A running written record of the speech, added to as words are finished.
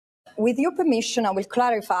with your permission, I will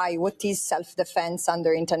clarify what is self-defense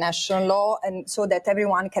under international law, and so that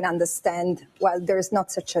everyone can understand, well, there is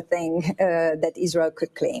not such a thing that Israel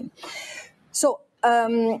could claim. So,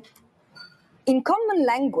 in common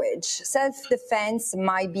language, self-defense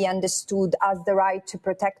might be understood as the right to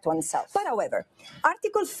protect oneself. But however,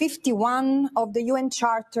 Article 51 of the UN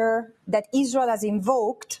Charter that Israel has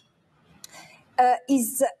invoked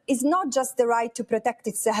is not just the right to protect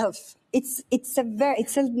itself. It's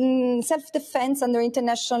a self-defense under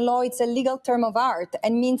international law. It's a legal term of art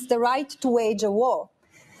and means the right to wage a war,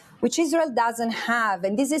 which Israel doesn't have.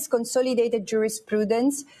 And this is consolidated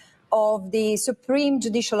jurisprudence of the supreme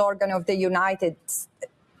judicial organ of the United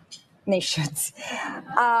Nations.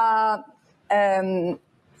 I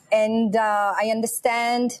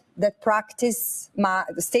understand that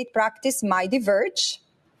the state practice might diverge,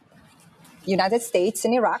 United States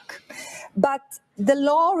and Iraq, but the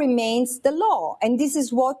law remains the law, and this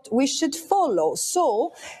is what we should follow.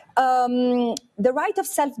 So the right of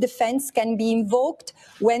self-defense can be invoked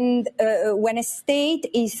when a state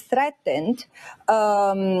is threatened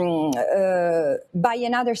by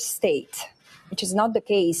another state, which is not the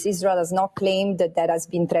case. Israel has not claimed that that has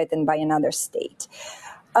been threatened by another state.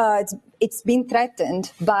 It's been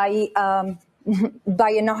threatened by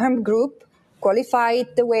an armed group. Qualify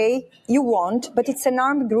it the way you want, but it's an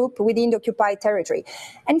armed group within the occupied territory.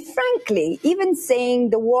 And frankly, even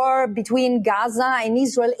saying the war between Gaza and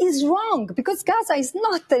Israel is wrong, because Gaza is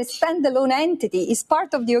not a standalone entity, it's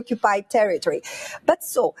part of the occupied territory. But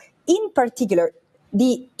so, in particular,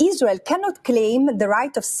 Israel cannot claim the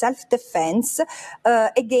right of self-defense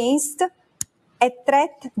against a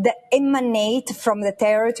threat that emanates from the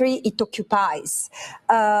territory it occupies,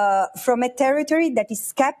 from a territory that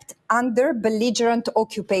is kept under belligerent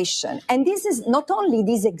occupation. And this is not only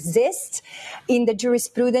this exists in the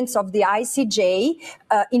jurisprudence of the ICJ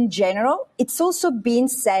in general, it's also been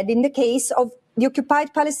said in the case of the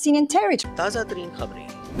occupied Palestinian territory. ताज़ा तरीन खबरें,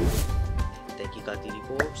 तहकीकाती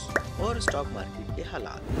reports और stock market के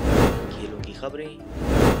हालात, खेलों की खबरें,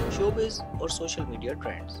 showbiz और सोशल मीडिया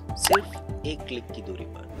ट्रेंड्स सिर्फ एक क्लिक की दूरी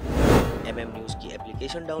पर। MM न्यूज़ की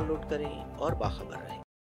एप्लीकेशन डाउनलोड करें और बाखबर रहें।